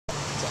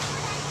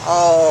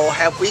Oh,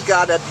 have we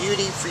got a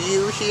beauty for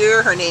you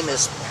here? Her name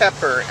is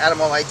Pepper,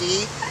 animal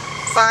ID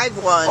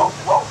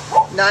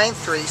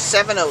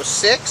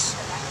 5193706.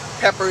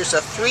 Pepper's a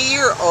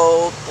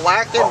 3-year-old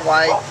black and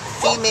white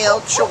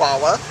female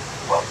Chihuahua.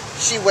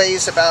 She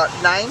weighs about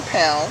 9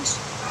 pounds.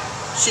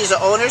 She's an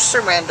owner's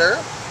surrender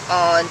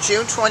on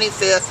June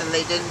 25th, and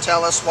they didn't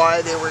tell us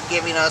why they were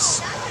giving us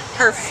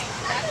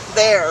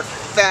their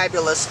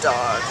fabulous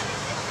dog.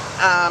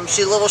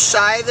 She's a little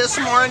shy this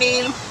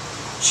morning.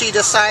 She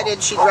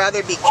decided she'd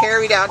rather be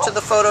carried out to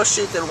the photo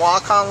shoot than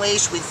walk on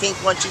leash. We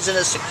think once she's in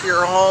a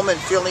secure home and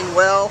feeling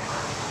well,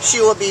 she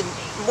will be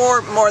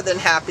more than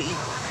happy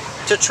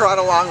to trot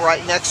along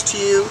right next to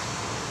you.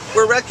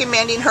 We're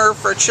recommending her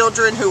for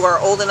children who are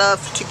old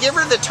enough to give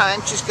her the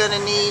time she's going to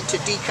need to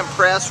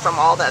decompress from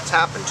all that's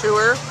happened to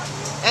her,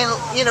 and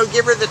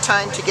give her the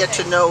time to get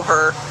to know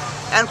her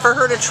and for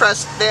her to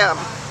trust them.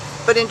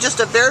 But in just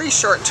a very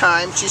short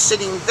time, she's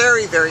sitting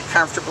very, very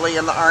comfortably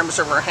in the arms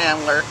of her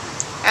handler,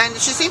 and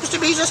she seems to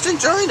be just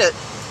enjoying it.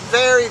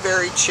 Very,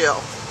 very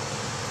chill.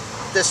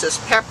 This is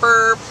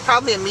Pepper,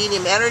 probably a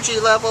medium energy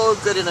level,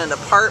 good in an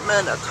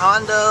apartment, a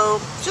condo,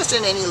 just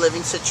in any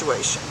living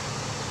situation.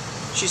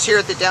 She's here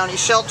at the Downey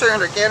shelter,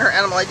 and again, her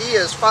animal ID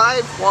is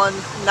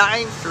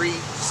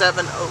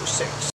 5193706.